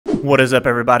What is up,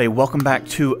 everybody? Welcome back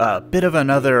to a bit of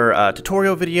another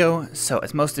tutorial video. So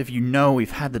as most of you know,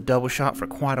 we've had the double shot for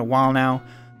quite a while now,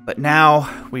 but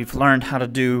now we've learned how to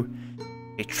do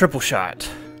a triple shot,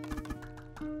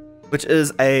 which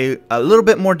is a little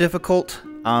bit more difficult,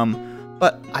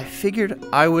 but I figured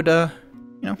I would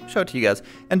show it to you guys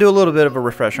and do a little bit of a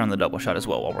refresher on the double shot as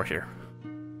well while we're here.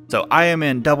 So I am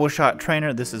in Double Shot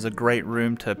Trainer. This is a great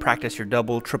room to practice your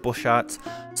double, triple shots,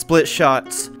 split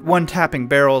shots, one tapping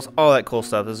barrels, all that cool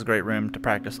stuff. This is a great room to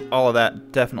practice all of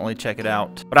that. Definitely check it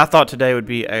out. But I thought today would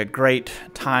be a great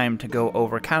time to go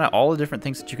over kind of all the different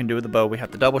things that you can do with the bow. We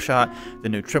have the double shot, the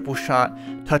new triple shot,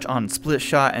 touch on split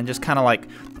shot, and just kind of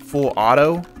like full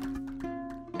auto,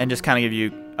 and just kind of give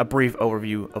you a brief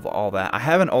overview of all that. I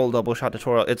have an old double shot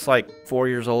tutorial. It's like 4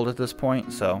 years old at this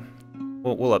point, so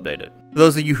we'll update it. For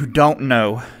those of you who don't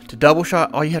know, to double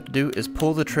shot, all you have to do is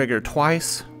pull the trigger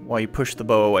twice while you push the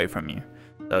bow away from you.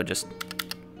 So just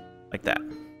like that.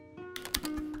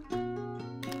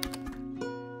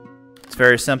 It's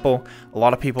very simple. A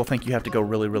lot of people think you have to go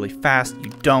really, really fast. You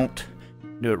don't.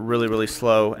 Do it really, really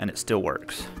slow and it still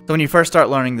works. So when you first start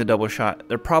learning the double shot,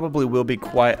 there probably will be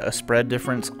quite a spread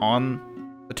difference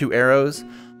on the two arrows.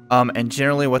 And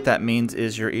generally what that means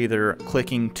is you're either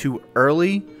clicking too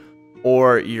early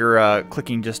or you're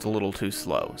clicking just a little too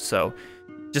slow. So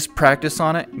just practice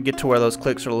on it and get to where those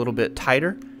clicks are a little bit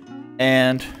tighter,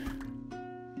 and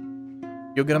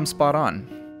you'll get them spot on.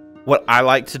 What I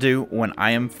like to do when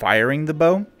I am firing the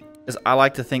bow is I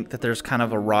like to think that there's kind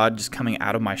of a rod just coming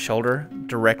out of my shoulder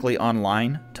directly on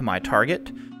line to my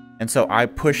target. And so I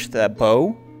push that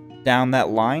bow down that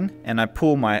line and I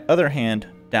pull my other hand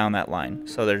down that line.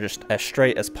 So they're just as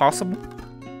straight as possible.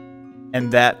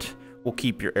 And that will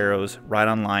keep your arrows right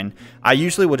on line. I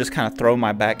usually will just kind of throw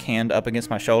my back hand up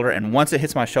against my shoulder, and once it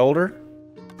hits my shoulder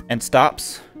and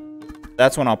stops,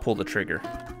 that's when I'll pull the trigger.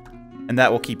 And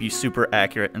that will keep you super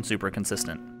accurate and super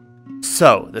consistent.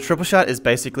 So the triple shot is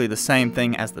basically the same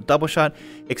thing as the double shot,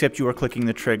 except you are clicking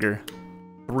the trigger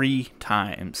 3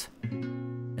 times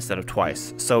instead of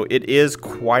twice. So it is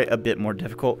quite a bit more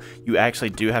difficult. You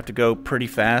actually do have to go pretty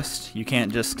fast. You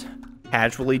can't just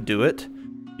casually do it.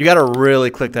 You gotta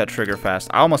really click that trigger fast.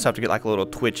 I almost have to get like a little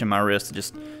twitch in my wrist to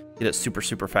just get it super,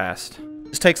 super fast.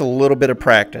 This takes a little bit of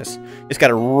practice. You just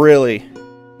gotta really,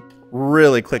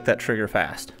 really click that trigger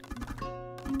fast.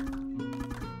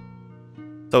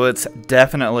 So it's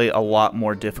definitely a lot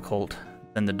more difficult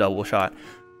than the double shot,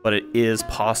 but it is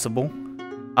possible.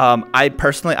 I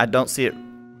personally don't see it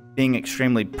being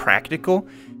extremely practical.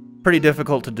 Pretty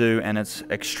difficult to do, and it's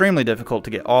extremely difficult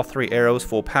to get all 3 arrows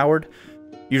full powered.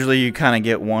 Usually you kind of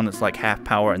get one that's like half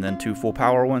power and then 2 full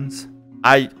power ones.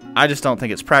 I just don't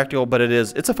think it's practical, but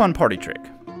it's a fun party trick.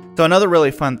 So another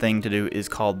really fun thing to do is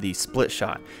called the split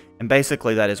shot. And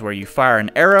basically that is where you fire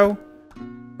an arrow,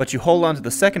 but you hold on to the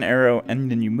second arrow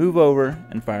and then you move over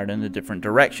and fire it in a different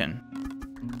direction.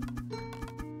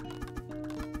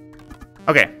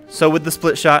 Okay, so with the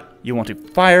split shot, you want to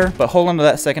fire, but hold on to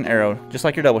that second arrow, just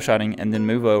like you're double shotting, and then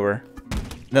move over,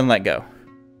 then let go.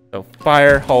 So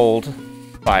fire, hold,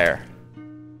 fire,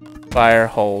 fire,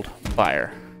 hold,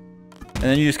 fire. And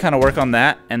then you just kind of work on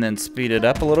that and then speed it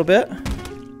up a little bit.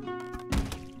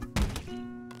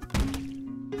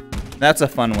 That's a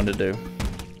fun one to do.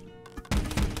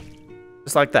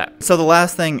 Just like that. So the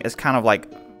last thing is kind of like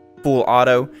full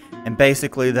auto, and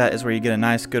basically that is where you get a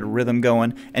nice good rhythm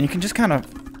going, and you can just kind of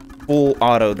full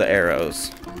auto the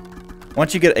arrows.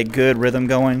 Once you get a good rhythm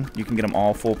going, you can get them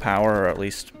all full power, or at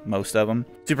least most of them.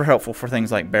 Super helpful for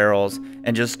things like barrels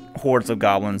and just hordes of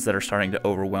goblins that are starting to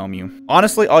overwhelm you.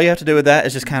 Honestly, all you have to do with that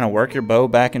is just kind of work your bow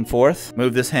back and forth,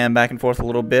 move this hand back and forth a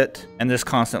little bit, and just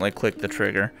constantly click the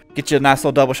trigger. Get you a nice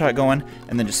little double shot going,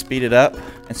 and then just speed it up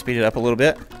and speed it up a little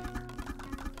bit,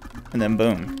 and then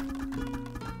boom.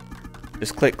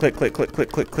 Just click, click, click, click, click,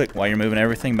 click, click while you're moving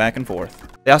everything back and forth.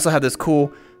 They also have this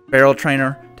cool barrel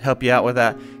trainer to help you out with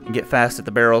that and get fast at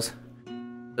the barrels.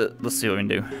 Let's see what we can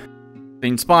do. So you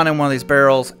can spawn in one of these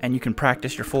barrels and you can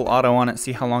practice your full auto on it,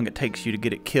 see how long it takes you to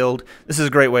get it killed. This is a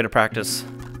great way to practice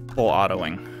full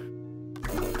autoing.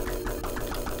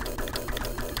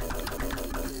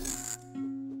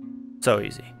 So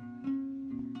easy.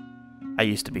 I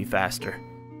used to be faster.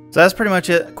 So that's pretty much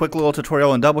it. Quick little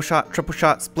tutorial on double shot, triple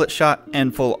shot, split shot,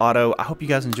 and full auto. I hope you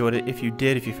guys enjoyed it. If you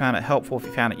did, if you found it helpful, if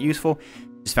you found it useful,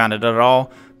 just found it at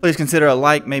all, please consider a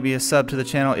like, maybe a sub to the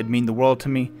channel. It'd mean the world to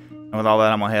me. And with all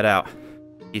that, I'm gonna head out.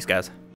 Peace, guys.